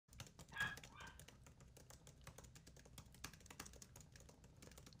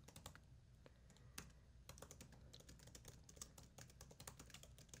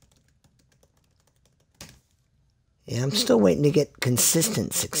Yeah, I'm still waiting to get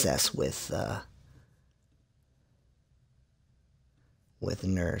consistent success with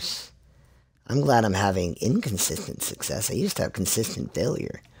Nurse. I'm glad I'm having inconsistent success. I used to have consistent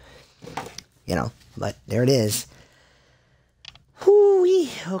failure. You know, but there it is.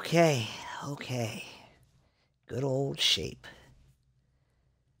 Whoo-wee. Okay. Okay. Good old shape.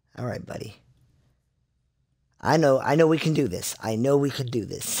 All right, buddy. I know we can do this. I know we can do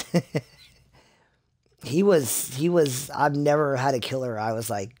this. He was, I've never had a killer. I was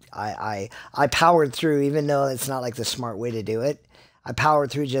like, I powered through, even though it's not like the smart way to do it. I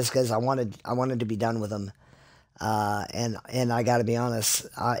powered through just because I wanted to be done with him. And I got to be honest,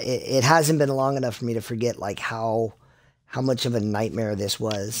 it hasn't been long enough for me to forget like how much of a nightmare this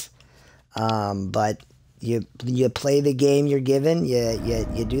was. But you play the game you're given.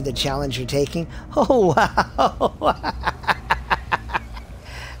 You do the challenge you're taking. Oh wow!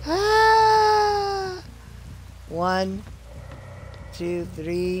 Ah. 1, 2,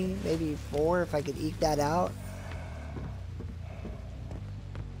 3, maybe 4 if I could eke that out.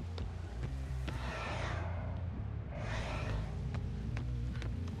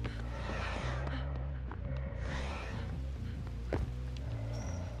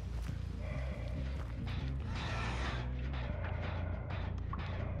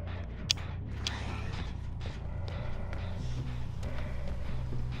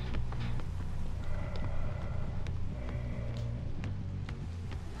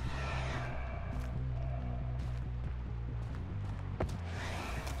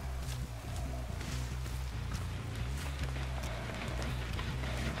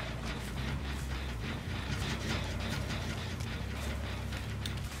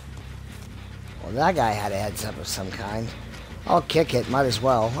 Well, that guy had a heads up of some kind. I'll kick it, might as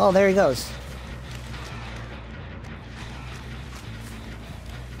well. Oh, there he goes.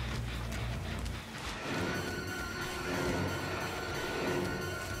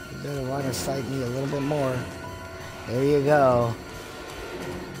 You better line of sight me a little bit more. There you go.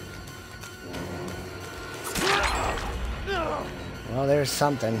 Well, there's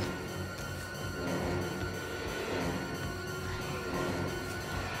something.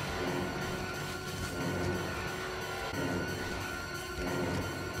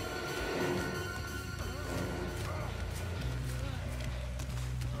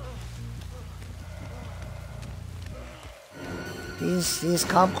 He's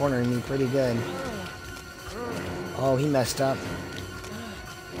comp cornering me pretty good. Oh, he messed up.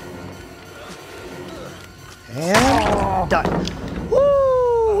 And done.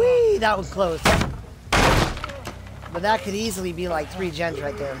 Woo-wee! That was close. But that could easily be like 3 gens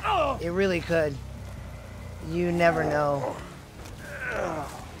right there. It really could. You never know.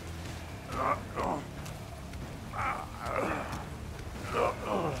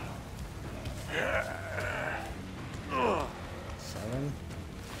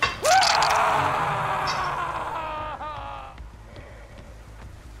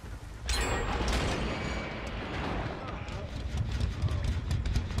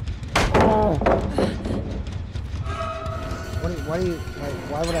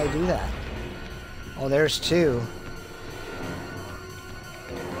 Why would I do that? Oh, there's 2.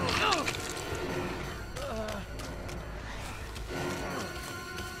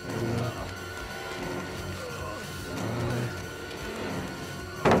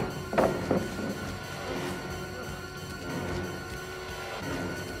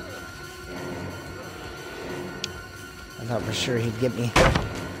 I thought for sure he'd get me.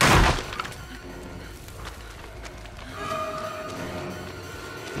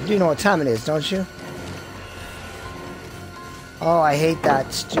 You know what time it is, don't you? Oh, I hate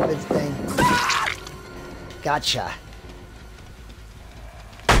that stupid thing. Gotcha.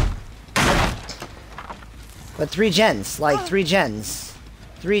 But 3 gens, like 3 gens.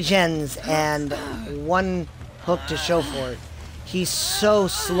 3 gens and 1 hook to show for it. He's so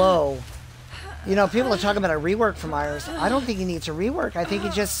slow. You know, people are talking about a rework from Iris. I don't think he needs a rework. I think he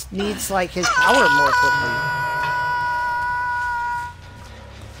just needs, like, his power more quickly.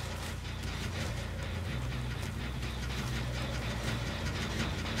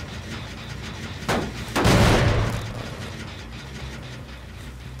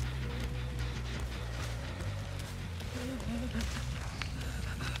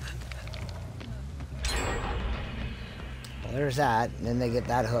 There's that, and then they get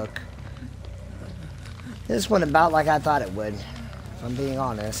that hook. This went about like I thought it would, if I'm being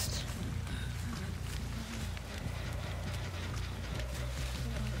honest.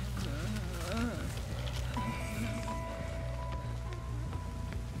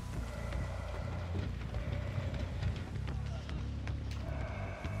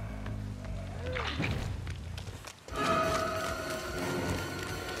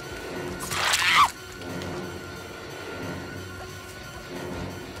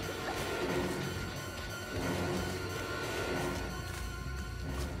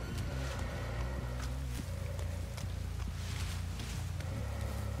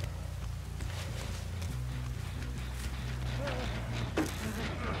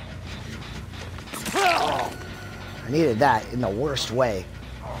 Needed that in the worst way.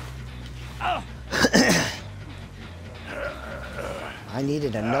 I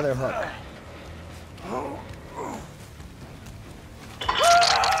needed another hook.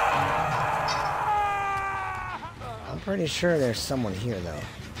 I'm pretty sure there's someone here, though.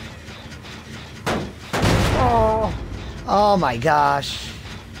 Oh my gosh.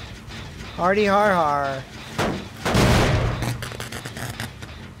 Hardy har har.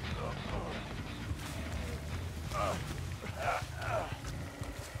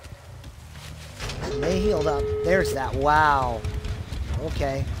 They healed up. There's that. Wow.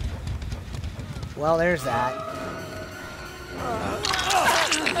 Okay. Well, there's that.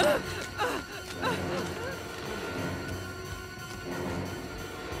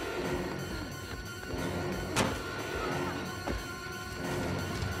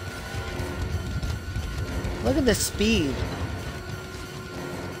 Look at the speed.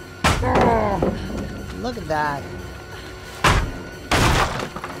 Look at that.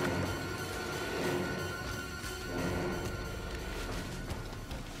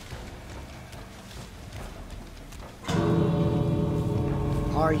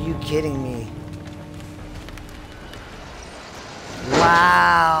 Are you kidding me?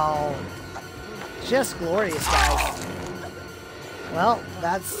 Wow. Just glorious, guys. Well,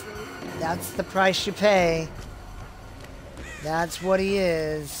 that's the price you pay. That's what he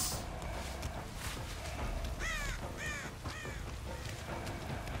is.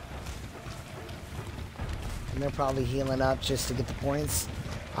 And they're probably healing up just to get the points.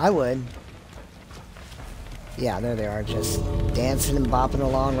 I would. Yeah, there they are, just dancing and bopping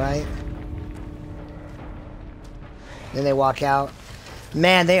along, right? Then they walk out.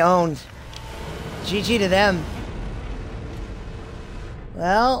 Man, they owned. GG to them.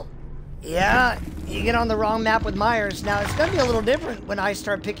 Well, yeah, you get on the wrong map with Myers. Now, it's going to be a little different when I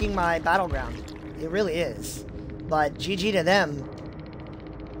start picking my battleground. It really is. But GG to them.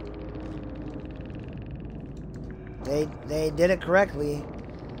 They did it correctly.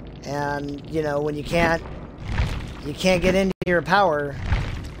 And, you know, when you can't get into your power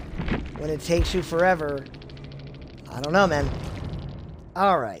when it takes you forever. I don't know, man.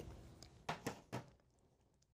 All right.